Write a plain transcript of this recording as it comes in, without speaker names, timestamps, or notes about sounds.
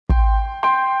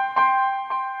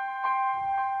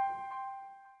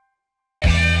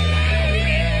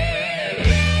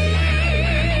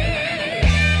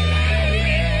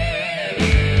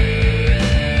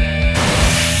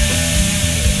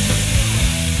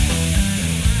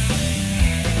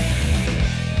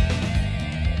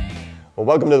Well,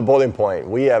 welcome to the Boiling Point.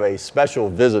 We have a special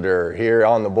visitor here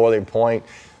on the Boiling Point.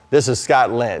 This is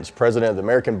Scott Lynch, president of the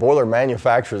American Boiler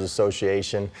Manufacturers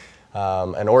Association,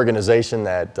 an organization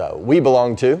that we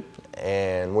belong to,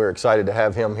 and we're excited to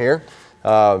have him here.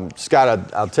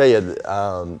 Scott, I'll tell you,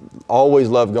 always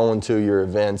love going to your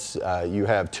events. You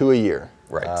have 2 a year.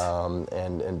 Right.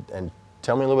 And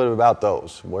tell me a little bit about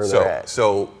those, where they're at.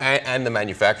 And the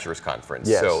manufacturers conference.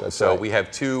 Yes, so we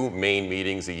have two main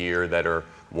meetings a year that are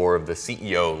more of the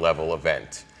CEO level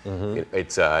event. Mm-hmm.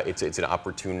 It's an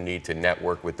opportunity to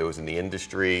network with those in the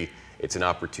industry. It's an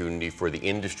opportunity for the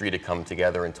industry to come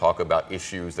together and talk about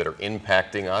issues that are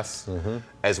impacting us, mm-hmm.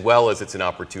 as well as it's an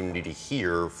opportunity to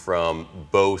hear from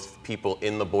both people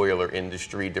in the boiler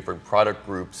industry, different product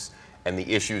groups, and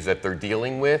the issues that they're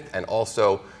dealing with, and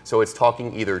also, so it's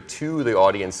talking either to the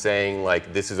audience saying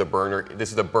like, this is a burner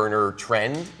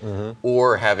trend, mm-hmm.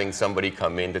 or having somebody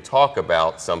come in to talk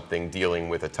about something dealing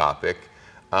with a topic.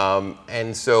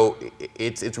 And so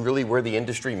it's really where the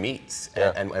industry meets,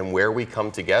 yeah. and where we come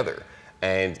together.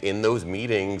 And in those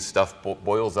meetings, stuff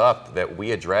boils up that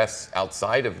we address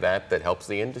outside of that helps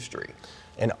the industry.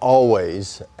 And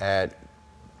always at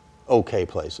okay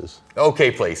places.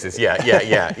 Okay places, yeah.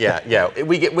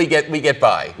 We get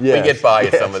by. Yes, we get by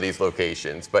at some of these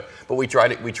locations, but we try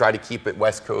to keep it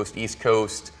West Coast, East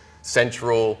Coast,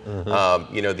 Central.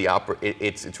 Mm-hmm. You know,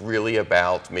 it's really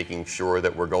about making sure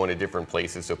that we're going to different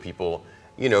places so people,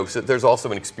 you know, so there's also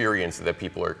an experience that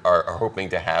people are hoping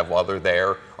to have while they're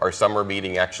there. Our summer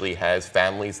meeting actually has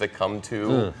families that come to.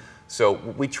 Mm. So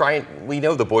we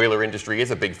know the boiler industry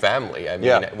is a big family. I mean,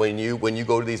 yeah. when you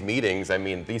go to these meetings, I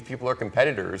mean, these people are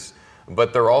competitors,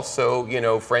 but they're also, you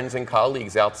know, friends and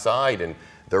colleagues outside, and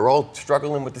they're all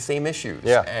struggling with the same issues.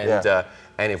 Yeah.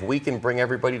 And if we can bring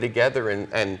everybody together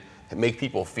and make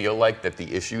people feel like that the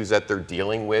issues that they're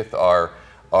dealing with are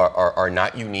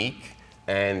not unique,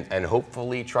 and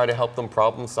hopefully try to help them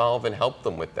problem solve and help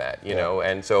them with that, you know.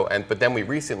 But then we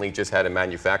recently just had a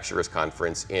manufacturers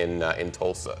conference in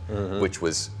Tulsa, mm-hmm. which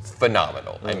was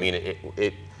phenomenal. Mm-hmm. I mean,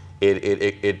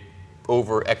 it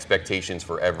over expectations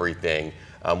for everything.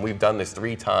 We've done this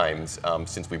 3 times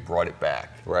since we brought it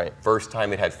back. Right. First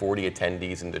time it had 40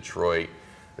 attendees in Detroit.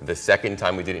 The second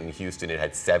time we did it in Houston, it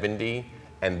had 70.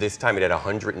 And this time it had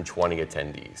 120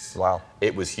 attendees. Wow.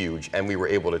 It was huge. And we were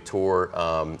able to tour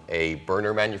a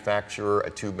burner manufacturer, a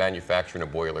tube manufacturer, and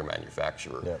a boiler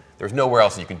manufacturer. Yep. There's nowhere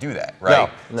else you can do that, right?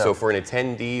 No. So for an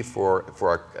attendee, for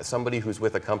somebody who's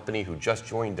with a company who just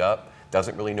joined up,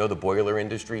 doesn't really know the boiler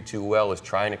industry too well, is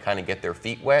trying to kind of get their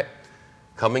feet wet,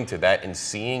 coming to that and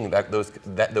seeing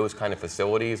those kind of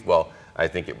facilities, well, I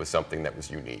think it was something that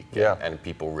was unique, yeah. and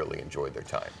people really enjoyed their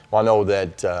time. Well, I know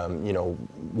that you know,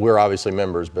 we're obviously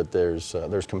members, but there's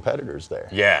competitors there.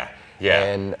 Yeah.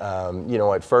 And you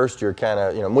know, at first you're kind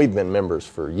of, you know, we've been members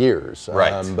for years,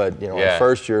 right? But you know, yeah. at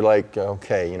first you're like,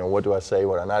 okay, you know, what do I say,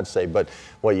 what do I not say? But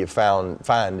what you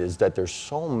find is that there's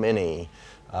so many.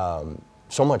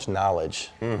 So much knowledge,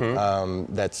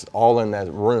 mm-hmm. That's all in that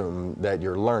room, that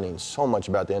you're learning so much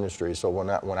about the industry. So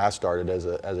when I started as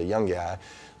a young guy,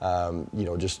 you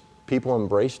know, just people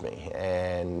embraced me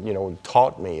and, you know,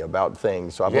 taught me about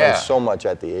things. So I've learned so much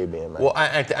at the ABMA. Well,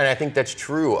 and I think that's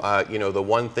true. You know, the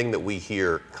one thing that we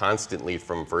hear constantly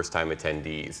from first-time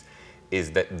attendees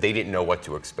is that they didn't know what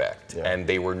to expect, yeah. and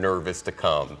they were nervous to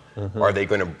come. Mm-hmm. Are they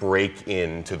going to break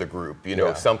into the group? You know,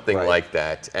 yeah, something right. like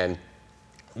that. And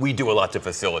we do a lot to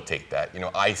facilitate that. You know,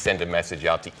 I send a message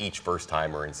out to each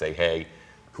first-timer and say, hey,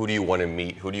 who do you want to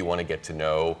meet? Who do you want to get to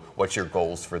know? What's your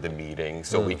goals for the meeting?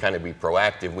 So we kind of be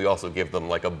proactive. We also give them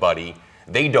like a buddy.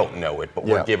 They don't know it, but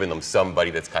we're giving them somebody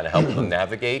that's kind of helping them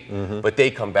navigate. Mm-hmm. But they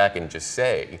come back and just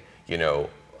say, you know,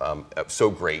 so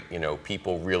great. You know,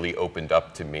 people really opened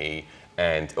up to me.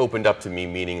 And opened up to me,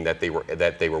 meaning that they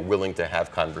were willing to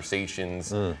have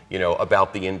conversations, you know,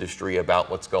 about the industry, about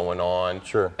what's going on.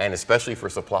 Sure. And especially for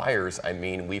suppliers, I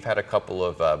mean, we've had a couple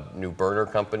of new burner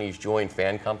companies join,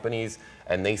 fan companies,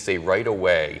 and they say right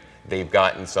away they've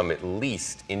gotten some at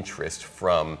least interest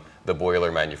from the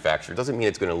boiler manufacturer. Doesn't mean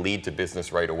it's going to lead to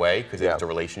business right away, because it's a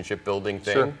relationship building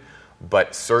thing. Sure.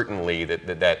 But certainly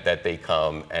that they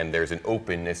come and there's an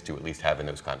openness to at least having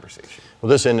those conversations. Well,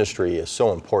 this industry is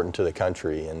so important to the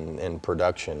country in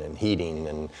production and heating,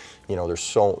 and you know, there's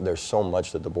so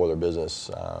much that the boiler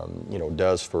business you know,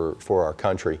 does for our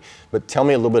country. But tell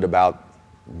me a little bit about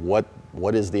what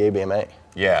is the ABMA?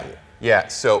 Yeah.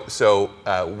 So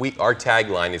our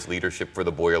tagline is leadership for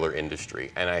the boiler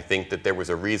industry, and I think that there was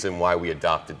a reason why we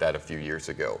adopted that a few years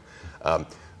ago.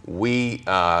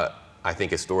 I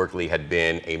think historically had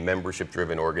been a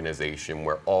membership-driven organization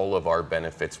where all of our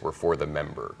benefits were for the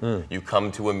member. You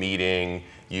come to a meeting,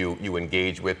 you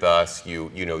engage with us, you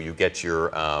get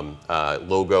your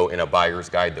logo in a buyer's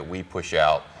guide that we push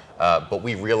out. But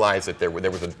we realized that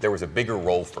there was a bigger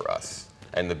role for us.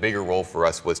 And the bigger role for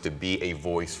us was to be a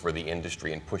voice for the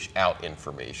industry and push out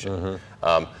information.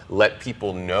 Let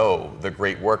people know the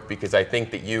great work, because I think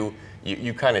that you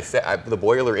kind of said the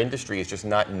boiler industry is just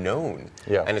not known.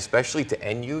 And especially to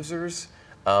end users,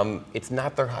 it's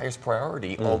not their highest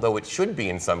priority, although it should be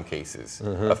in some cases.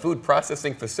 A food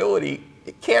processing facility,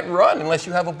 it can't run unless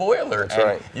you have a boiler. That's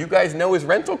right. You guys know as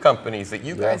rental companies that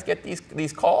you guys get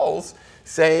these calls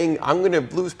saying, I'm going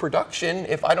to lose production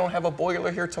if I don't have a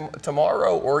boiler here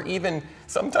tomorrow, or even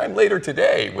sometime later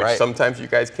today, which sometimes you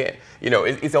guys can't.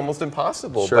 It's almost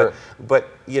impossible. But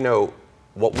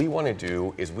what we want to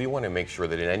do is we want to make sure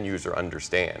that an end user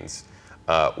understands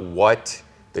what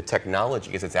the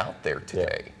technology is that's out there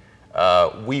today.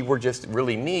 We were just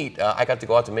really neat. I got to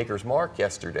go out to Maker's Mark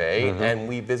yesterday, and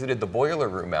we visited the boiler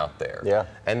room out there.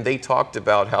 And they talked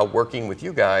about how working with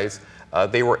you guys,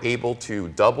 they were able to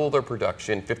double their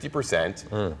production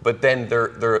 50%, but then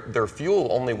their fuel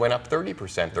only went up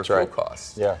 30%, their fuel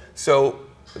costs. So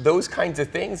those kinds of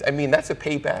things, I mean, that's a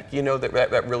payback,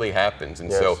 that really happens. And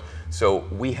so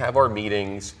we have our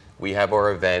meetings, we have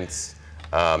our events.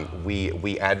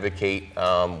 We advocate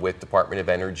with Department of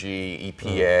Energy,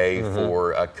 EPA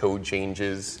for code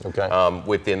changes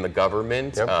within the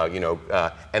government.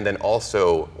 And then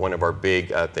also one of our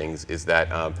big things is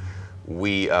that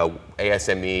we,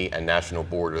 ASME and National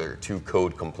Board are two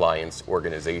code compliance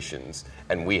organizations,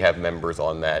 and we have members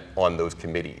on those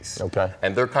committees.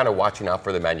 And they're kind of watching out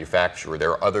for the manufacturer.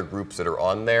 There are other groups that are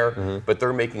on there, but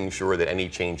they're making sure that any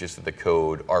changes to the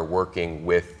code are working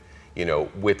with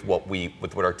with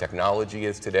what our technology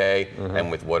is today and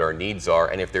with what our needs are.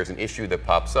 And if there's an issue that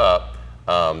pops up,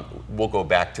 we'll go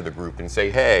back to the group and say,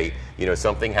 hey,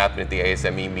 something happened at the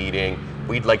ASME meeting.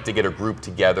 We'd like to get a group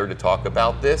together to talk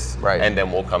about this, and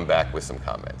then we'll come back with some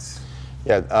comments.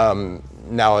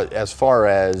 Now, as far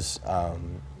as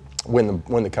when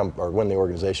the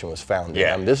organization was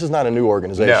founded, this is not a new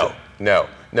organization.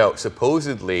 No.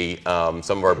 Supposedly,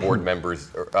 some of our board members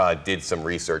did some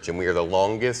research, and we are the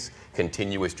longest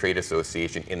continuous trade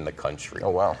association in the country. Oh,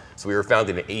 wow. So we were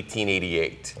founded in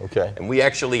 1888. Okay. And we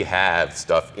actually have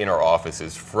stuff in our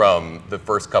offices from the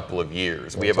first couple of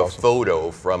years. We have a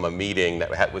photo from a meeting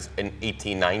that was in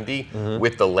 1890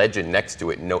 with the legend next to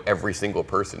it, and know every single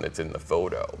person that's in the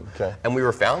photo. Okay. And we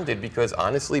were founded because,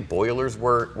 honestly, boilers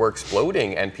were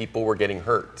exploding and people were getting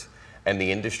hurt. And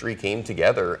the industry came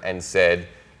together and said,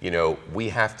 we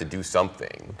have to do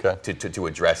something to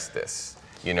address this.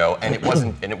 And it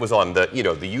wasn't, and it was on the,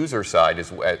 the user side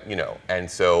as well, and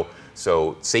so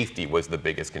safety was the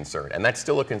biggest concern, and that's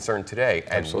still a concern today.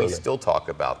 And we still talk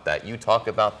about that. You talk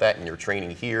about that in your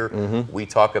training here. We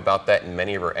talk about that in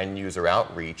many of our end user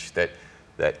outreach. That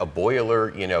a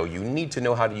boiler, you need to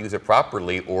know how to use it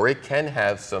properly, or it can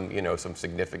have some, some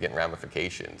significant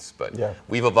ramifications. But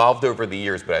we've evolved over the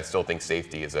years, but I still think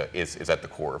safety is at the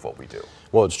core of what we do.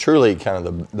 Well, it's truly kind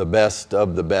of the best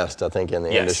of the best, I think, in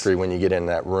the industry when you get in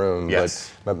that room.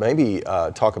 But maybe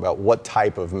talk about what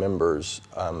type of members,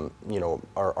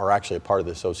 are actually a part of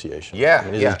the association. I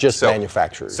mean, is it just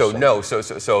manufacturers?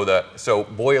 So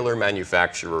boiler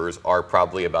manufacturers are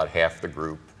probably about half the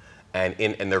group. And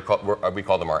they're we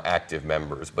call them our active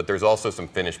members, but there's also some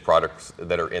finished products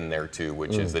that are in there too,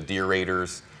 which is the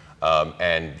deaerators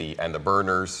and the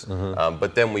burners.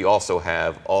 But then we also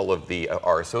have all of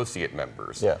our associate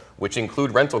members, which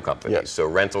include rental companies. So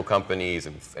rental companies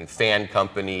and fan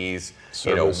companies,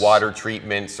 water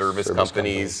treatment service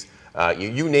companies.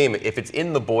 You name it. If it's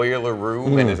in the boiler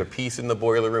room and there's a piece in the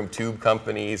boiler room, tube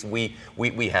companies, we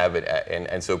have it.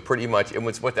 And so pretty much,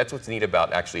 that's what's neat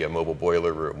about actually a mobile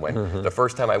boiler room. When the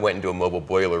first time I went into a mobile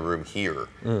boiler room here,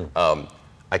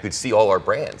 I could see all our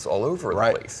brands all over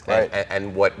the place.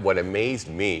 And what amazed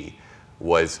me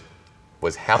was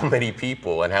how many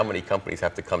people and how many companies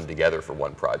have to come together for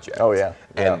one project.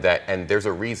 And there's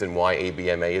a reason why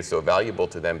ABMA is so valuable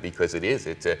to them, because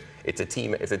it's a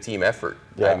team effort.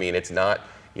 I mean, it's not,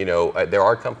 there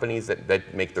are companies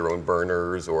that make their own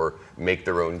burners or make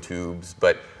their own tubes,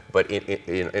 but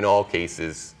in all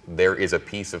cases, there is a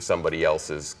piece of somebody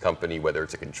else's company, whether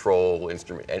it's a control,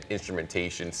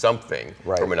 instrumentation, something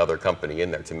from another company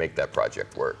in there to make that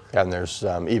project work. And there's,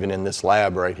 even in this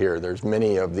lab right here, there's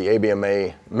many of the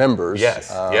ABMA members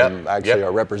actually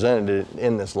are represented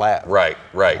in this lab. Right.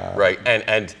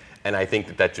 And I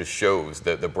think that just shows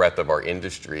the breadth of our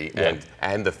industry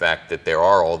and the fact that there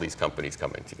are all these companies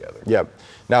coming together. Yep.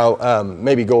 Now,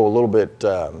 maybe go a little bit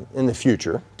in the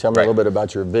future. Tell me a little bit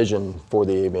about your vision for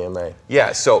the ABMA.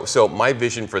 Yeah, so my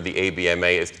vision for the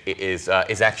ABMA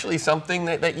is actually something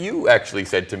that you actually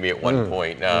said to me at one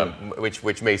point,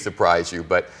 which may surprise you.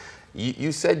 But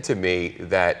you said to me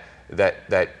that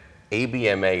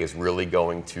ABMA is really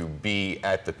going to be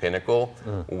at the pinnacle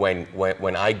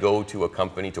when I go to a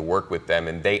company to work with them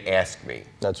and they ask me,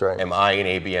 that's right, am I an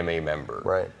ABMA member?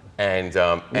 Right. And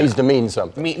needs to mean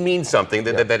something. Means something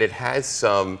that it has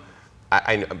some.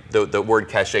 I know the word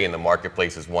cachet in the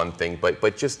marketplace is one thing,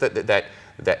 but just that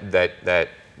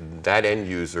end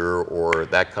user or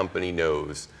that company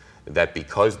knows that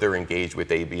because they're engaged with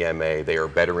ABMA, they are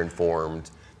better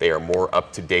informed. They are more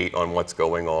up to date on what's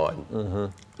going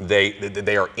on.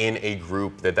 They are in a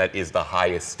group that is the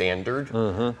highest standard,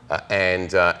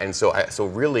 and so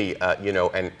really, you know,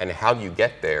 and how you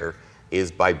get there is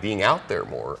by being out there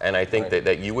more. And I think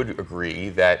that you would agree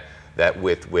that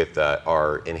with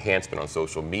our enhancement on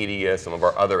social media, some of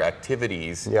our other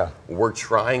activities, we're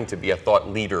trying to be a thought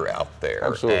leader out there.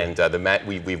 Absolutely.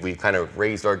 And we kind of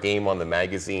raised our game on the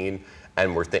magazine.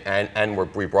 And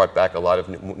we brought back a lot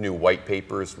of new white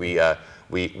papers. We're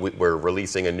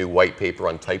releasing a new white paper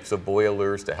on types of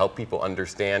boilers to help people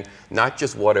understand not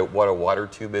just what a water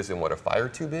tube is and what a fire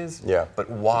tube is, but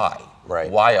why.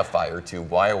 Right. Why a fire tube?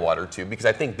 Why a water tube? Because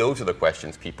I think those are the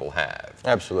questions people have.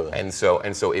 Absolutely. And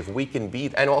so if we can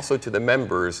be, and also to the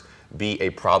members, be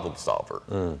a problem solver,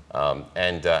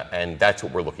 and that's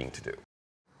what we're looking to do.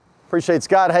 Appreciate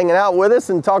Scott hanging out with us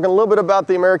and talking a little bit about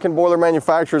the American Boiler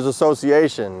Manufacturers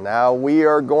Association. Now, we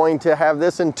are going to have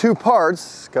this in 2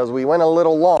 parts because we went a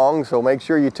little long, so make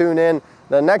sure you tune in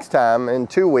the next time in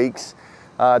 2 weeks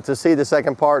to see the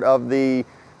second part of the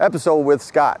episode with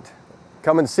Scott.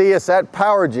 Come and see us at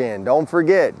PowerGen. Don't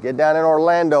forget, get down in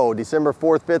Orlando, December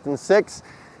 4th, 5th, and 6th.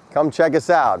 Come check us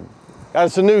out. Got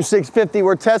us a new 650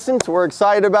 we're testing, so we're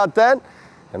excited about that.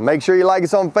 And make sure you like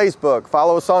us on Facebook,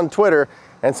 follow us on Twitter,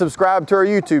 and subscribe to our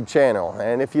YouTube channel.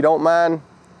 And if you don't mind,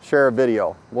 share a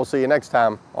video. We'll see you next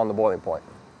time on The Boiling Point.